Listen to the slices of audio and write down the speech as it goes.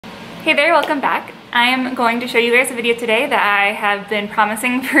Hey there, welcome back. I am going to show you guys a video today that I have been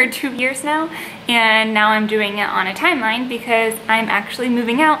promising for 2 years now, and now I'm doing it on a timeline because I'm actually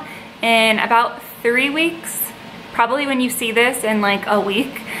moving out in about 3 weeks, probably when you see this in like a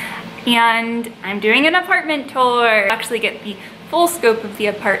week, and I'm doing an apartment tour. Actually get the full scope of the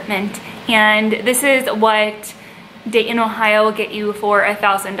apartment, and this is what Dayton, Ohio will get you for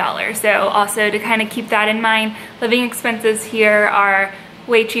 $1,000. So also to kind of keep that in mind, living expenses here are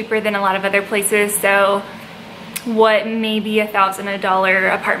way cheaper than a lot of other places. So what may be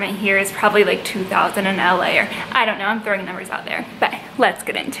 $1,000 apartment here is probably like $2,000 in LA, or I don't know, I'm throwing numbers out there, but let's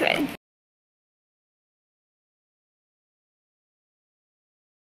get into it.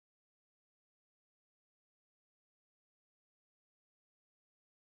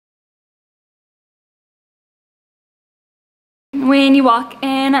 When you walk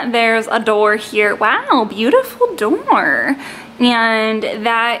in, there's a door here. Wow, beautiful door. And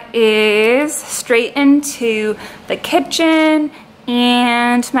that is straight into the kitchen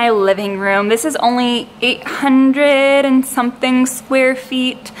and my living room. This is only 800 and something square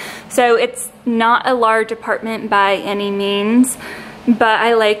feet, so it's not a large apartment by any means, but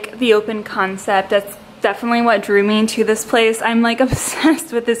I like the open concept. That's definitely what drew me to this place. I'm like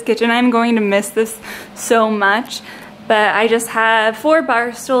obsessed with this kitchen. I'm going to miss this so much. But I just have 4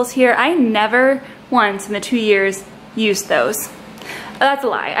 bar stools here. I never once in the 2 years used those. That's a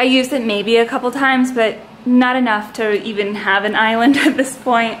lie. I used it maybe a couple times, but not enough to even have an island at this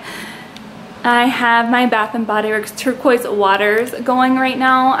point. I have my Bath & Body Works turquoise waters going right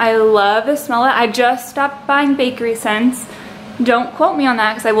now. I love the smell of it. I just stopped buying bakery scents. Don't quote me on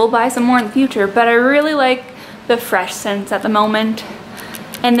that because I will buy some more in the future, but I really like the fresh scents at the moment.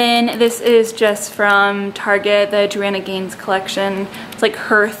 And then this is just from Target, the Joanna Gaines collection. It's like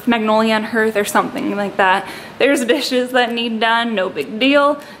Hearth, Magnolia and Hearth or something like that. There's dishes that need done, no big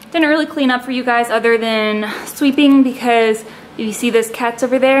deal. Didn't really clean up for you guys other than sweeping, because if you see those cats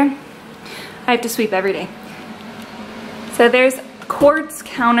over there, I have to sweep every day. So there's quartz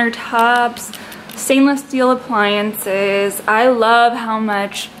countertops, stainless steel appliances. I love how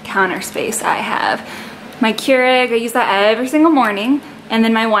much counter space I have. My Keurig, I use that every single morning. And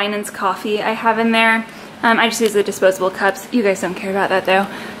then my wine and coffee I have in there. I just use the disposable cups. You guys don't care about that though.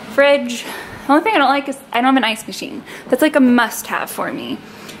 Fridge. The only thing I don't like is I don't have an ice machine. That's like a must-have for me.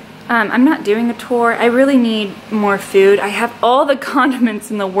 I'm not doing a tour. I really need more food. I have all the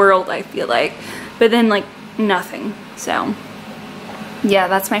condiments in the world, I feel like, but then like nothing. So yeah,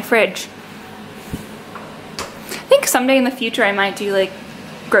 that's my fridge. I think someday in the future I might do like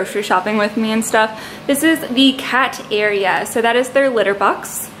grocery shopping with me and stuff. This is the cat area, so that is their litter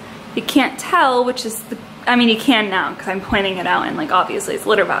box. You can't tell which is the, I mean you can now because I'm pointing it out and like obviously it's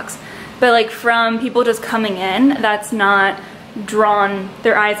litter box, but like from people just coming in, that's not drawn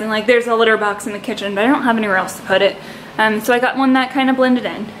their eyes, and like there's a litter box in the kitchen but I don't have anywhere else to put it, so I got one that kind of blended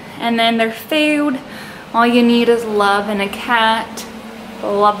in. And then their food, all you need is love and a cat.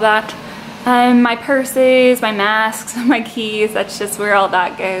 Love that. My purses, my masks, my keys, that's just where all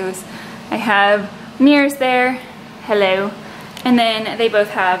that goes. I have mirrors there, hello, and then they both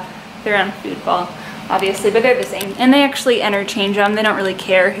have their own food bowl, obviously, but they're the same. And they actually interchange them, they don't really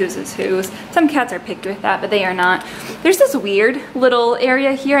care whose is whose. Some cats are picked with that, but they are not. There's this weird little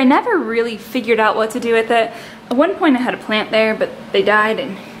area here. I never really figured out what to do with it. At one point I had a plant there, but they died,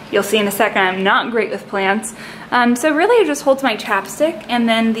 and you'll see in a second I'm not great with plants. So really it just holds my chapstick and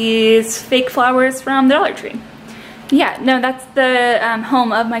then these fake flowers from the Dollar Tree. Yeah, no, that's the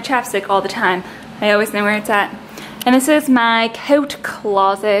home of my chapstick all the time. I always know where it's at. And this is my coat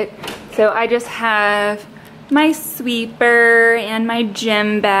closet. So I just have my sweeper and my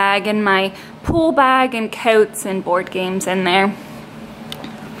gym bag and my pool bag and coats and board games in there.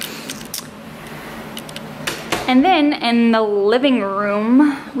 And then in the living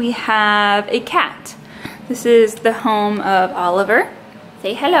room, we have a cat. This is the home of Oliver.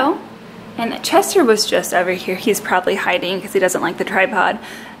 Say hello. And Chester was just over here. He's probably hiding because he doesn't like the tripod.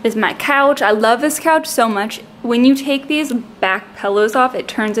 This is my couch. I love this couch so much. When you take these back pillows off, it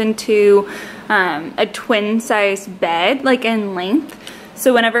turns into a twin-size bed, like in length.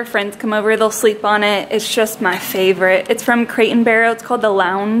 So whenever friends come over, they'll sleep on it. It's just my favorite. It's from Crate & Barrel. It's called the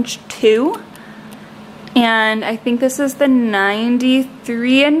Lounge 2. And I think this is the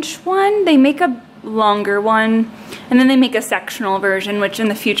 93-inch one. They make a longer one, and then they make a sectional version, which in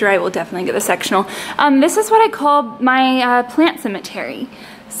the future I will definitely get the sectional. This is what I call my plant cemetery.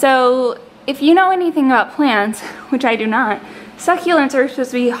 So if you know anything about plants, which I do not, succulents are supposed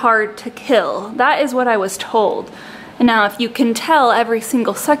to be hard to kill. That is what I was told. And now if you can tell, every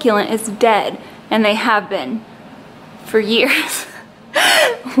single succulent is dead, and they have been for years.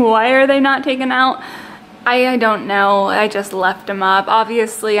 Why are they not taken out? I don't know. I just left them up.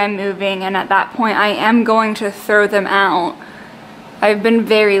 Obviously I'm moving, and at that point I am going to throw them out. I've been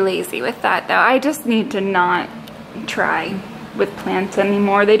very lazy with that though. I just need to not try with plants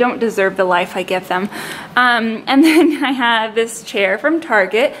anymore. They don't deserve the life I give them. And then I have this chair from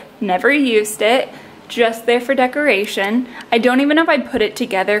Target. Never used it. Just there for decoration. I don't even know if I put it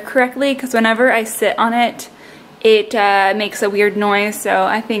together correctly, because whenever I sit on it, it makes a weird noise. So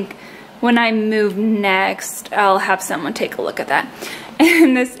I think when I move next, I'll have someone take a look at that.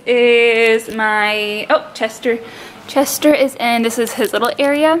 And this is my, oh, Chester is in, this is his little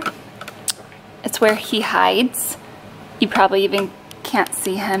area. It's where he hides. You probably even can't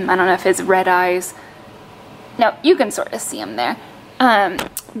see him. I don't know if his red eyes, no, you can sort of see him there.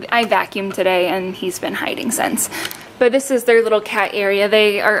 I vacuumed today and he's been hiding since. But this is their little cat area.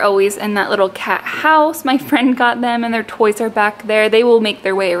 They are always in that little cat house. My friend got them and their toys are back there. They will make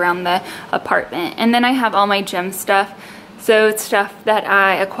their way around the apartment. And then I have all my gym stuff. So it's stuff that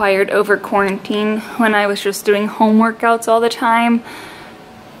I acquired over quarantine when I was just doing home workouts all the time.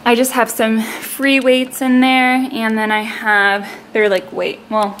 I just have some free weights in there, and then I have, they're like weight,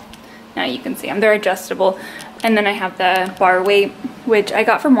 well, now you can see them, they're adjustable. And then I have the bar weight, which I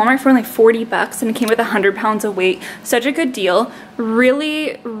got from Walmart for only 40 bucks, and it came with 100 pounds of weight. Such a good deal.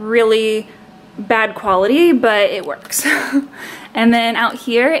 Really, really bad quality, but it works. And then out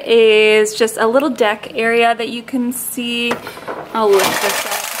here is just a little deck area that you can see. I'll lift this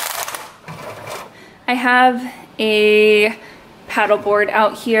up. I have a paddleboard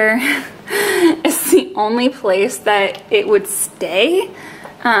out here. It's the only place that it would stay.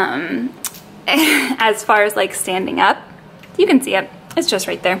 As far as like standing up, you can see it. It's just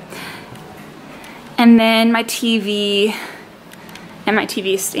right there. And then my TV and my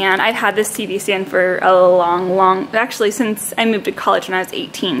TV stand. I've had this TV stand for a actually since I moved to college when I was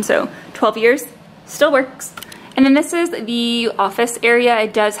 18, so 12 years, still works. And then this is the office area.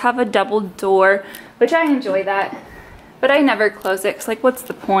 It does have a double door, which I enjoy that, but I never close it, because like what's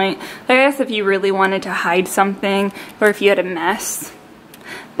the point? I guess if you really wanted to hide something, or if you had a mess,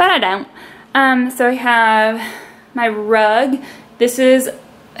 but I don't. So I have my rug. This is,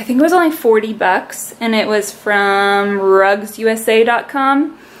 I think it was only 40 bucks, and it was from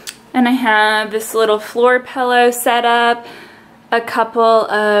rugsusa.com. And I have this little floor pillow set up, a couple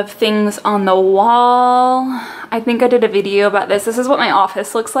of things on the wall. I think I did a video about this. This is what my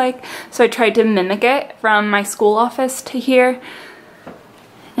office looks like, so I tried to mimic it from my school office to here.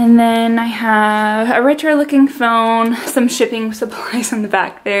 And then I have a retro looking phone, some shipping supplies on the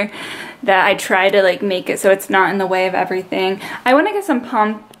back there that I try to like make it so it's not in the way of everything. I want to get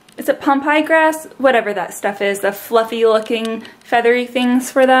some is it pampai grass? Whatever that stuff is, the fluffy looking feathery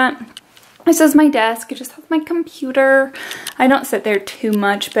things for that. This is my desk. It just has my computer. I don't sit there too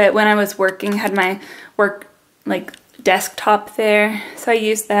much, but when I was working, I had my work like desktop there, so I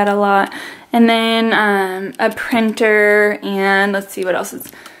used that a lot. And then a printer, and let's see what else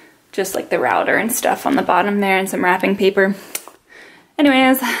is, just like the router and stuff on the bottom there, and some wrapping paper.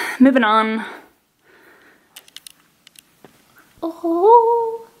 Anyways, moving on.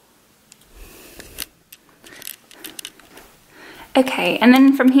 Oh. Okay, and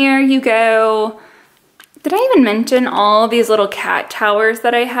then from here you go. Did I even mention all these little cat towers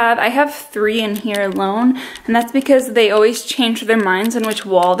that I have? I have 3 in here alone, and that's because they always change their minds on which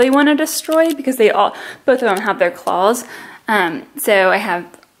wall they want to destroy, because they all, both of them have their claws. So I have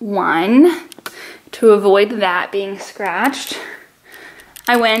 1 to avoid that being scratched.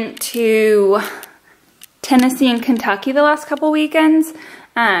 I went to Tennessee and Kentucky the last couple weekends,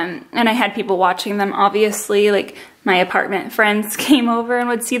 and I had people watching them, obviously, like my apartment friends came over and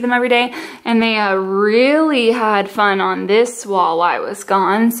would see them every day, and they really had fun on this wall while I was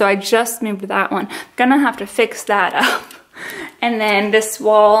gone, so I just moved that one. I'm gonna have to fix that up. And then this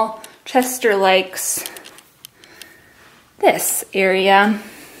wall, Chester likes this area.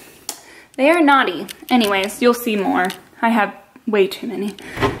 They are naughty. Anyways, you'll see more. I have way too many.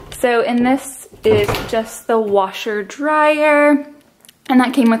 So, and this is just the washer dryer, and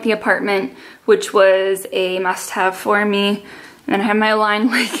that came with the apartment, which was a must-have for me. And then I have my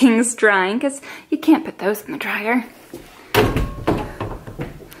line leggings drying, because you can't put those in the dryer.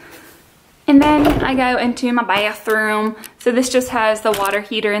 And then I go into my bathroom. So this just has the water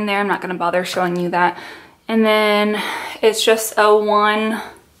heater in there. I'm not going to bother showing you that. And then it's just a 1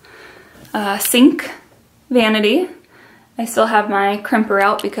 sink vanity. I still have my crimper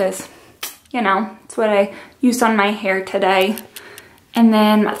out because, you know, it's what I used on my hair today. And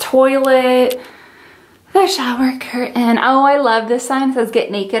then my toilet, the shower curtain. Oh, I love this sign. It says "Get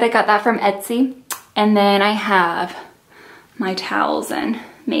Naked." I got that from Etsy. And then I have my towels and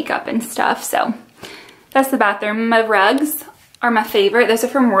makeup and stuff. So that's the bathroom. My rugs are my favorite. Those are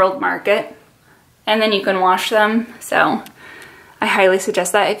from World Market, and then you can wash them. So I highly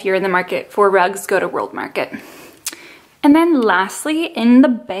suggest that if you're in the market for rugs, go to World Market. And then lastly, in the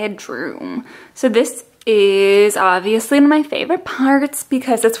bedroom. So this is obviously one of my favorite parts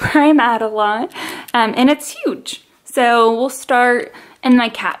because that's where I'm at a lot, and it's huge. So we'll start in my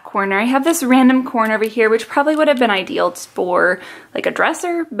cat corner. I have this random corner over here, which probably would have been ideal for like a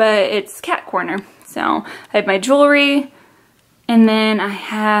dresser, but it's cat corner. So I have my jewelry, and then I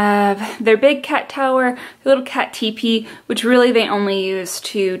have their big cat tower, the little cat teepee, which really they only use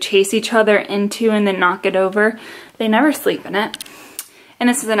to chase each other into and then knock it over. They never sleep in it. And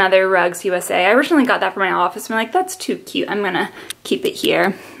this is another Rugs USA. I originally got that for my office. I'm like, that's too cute. I'm gonna keep it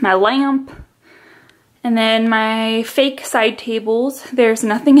here. My lamp. And then my fake side tables. There's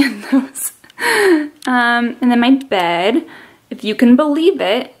nothing in those. And then my bed. If you can believe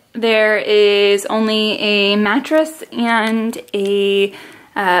it, there is only a mattress and a,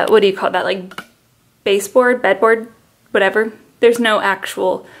 what do you call that? Like baseboard, bedboard, whatever. There's no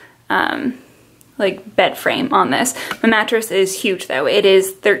actual, like bed frame on this. My mattress is huge though. It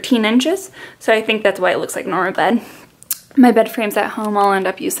is 13 inches, so I think that's why it looks like a normal bed. My bed frame's at home. I'll end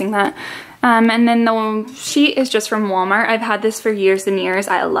up using that. And then the sheet is just from Walmart. I've had this for years and years.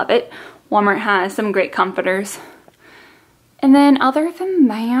 I love it. Walmart has some great comforters. And then other than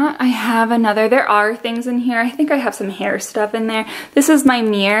that, I have another, there are things in here. I think I have some hair stuff in there. This is my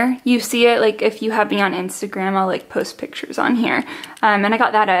mirror. You see it, like if you have me on Instagram, I'll like post pictures on here. And I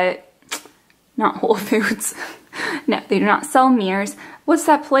got that at, not Whole Foods. No, they do not sell mirrors. What's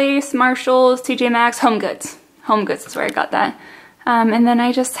that place? Marshall's, TJ Maxx, Home Goods. Home Goods is where I got that. And then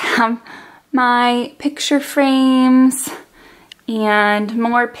I just have my picture frames and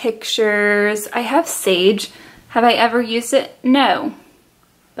more pictures. I have sage. Have I ever used it? No,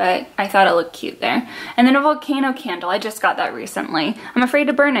 but I thought it looked cute there. And then a volcano candle. I just got that recently. I'm afraid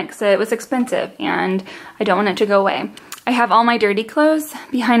to burn it because it was expensive and I don't want it to go away. I have all my dirty clothes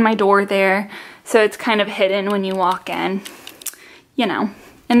behind my door there, so it's kind of hidden when you walk in, you know.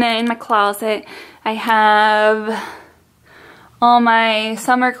 And then in my closet, I have all my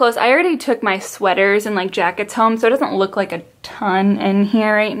summer clothes. I already took my sweaters and like jackets home, so it doesn't look like a ton in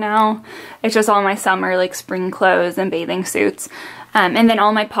here right now. It's just all my summer like spring clothes and bathing suits. And then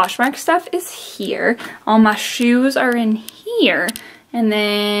all my Poshmark stuff is here. All my shoes are in here. And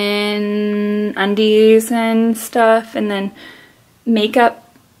then undies and stuff, and then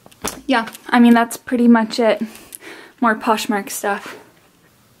makeup. Yeah, I mean that's pretty much it. More Poshmark stuff.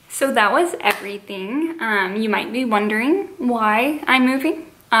 So that was everything. You might be wondering why I'm moving.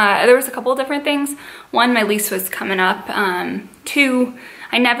 There was a couple of different things. One, my lease was coming up. Two,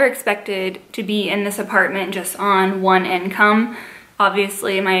 I never expected to be in this apartment just on one income.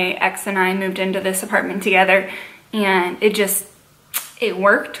 Obviously, my ex and I moved into this apartment together, and it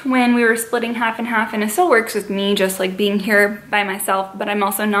worked when we were splitting half and half, and it still works with me just like being here by myself, but I'm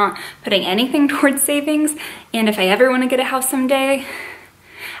also not putting anything towards savings. And if I ever want to get a house someday,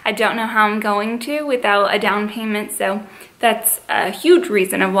 I don't know how I'm going to without a down payment, so that's a huge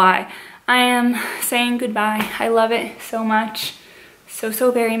reason of why I am saying goodbye. I love it so much,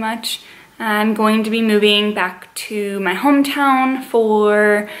 so very much. I'm going to be moving back to my hometown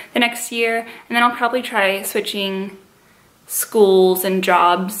for the next year, and then I'll probably try switching schools and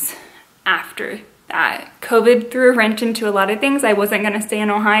jobs after that. COVID threw a wrench into a lot of things. I wasn't gonna stay in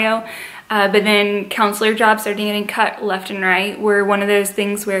Ohio, but then counselor jobs started getting cut left and right. We're one of those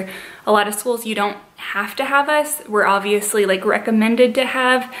things where a lot of schools, you don't have to have us. We're obviously like recommended to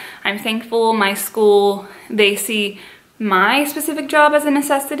have. I'm thankful my school, they see my specific job as a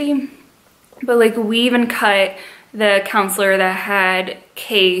necessity, but like we even cut the counselor that had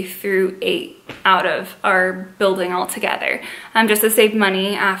K through 8 out of our building altogether, just to save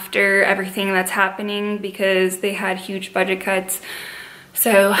money after everything that's happening because they had huge budget cuts.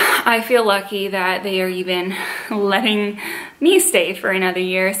 So I feel lucky that they are even letting me stay for another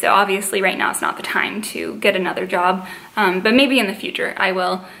year. So obviously right now is not the time to get another job, but maybe in the future I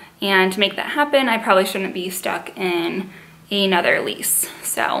will. And to make that happen, I probably shouldn't be stuck in another lease.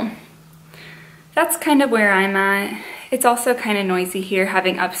 So that's kind of where I'm at. It's also kind of noisy here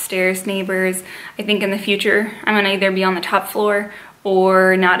having upstairs neighbors. I think in the future, I'm gonna either be on the top floor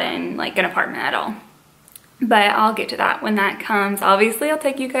or not in like an apartment at all. But I'll get to that when that comes. Obviously, I'll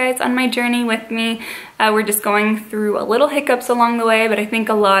take you guys on my journey with me. We're just going through a little hiccups along the way, but I think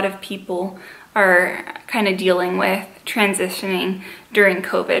a lot of people are kind of dealing with transitioning during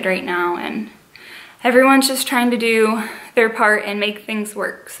COVID right now, and everyone's just trying to do their part and make things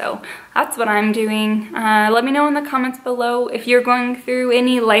work. So that's what I'm doing. Let me know in the comments below if you're going through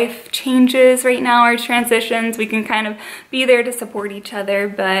any life changes right now or transitions. We can kind of be there to support each other.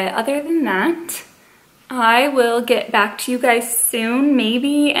 But other than that, I will get back to you guys soon,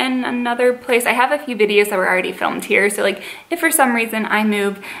 maybe in another place. I have a few videos that were already filmed here, so like if for some reason I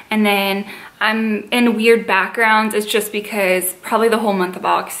move and then I'm in weird backgrounds, it's just because probably the whole month of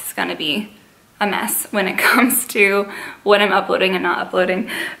August is gonna be a mess when it comes to what I'm uploading and not uploading.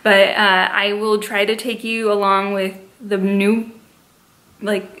 But I will try to take you along with the new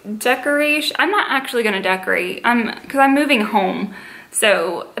like decoration. I'm not actually gonna decorate, because I'm moving home.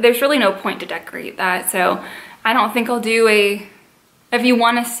 So there's really no point to decorate that. So I don't think I'll do if you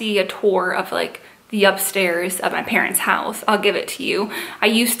want to see a tour of like the upstairs of my parents' house, I'll give it to you. I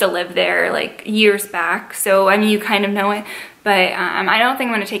used to live there like years back, so I mean you kind of know it, but I don't think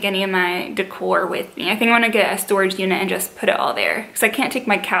I'm gonna take any of my decor with me. I think I'm gonna get a storage unit and just put it all there, because I can't take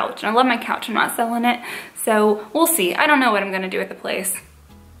my couch, and I love my couch, I'm not selling it. So we'll see. I don't know what I'm gonna do with the place.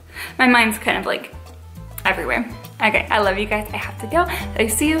 My mind's kind of like everywhere. Okay, I love you guys. I have to go. I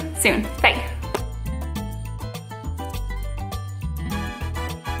see you soon. Bye.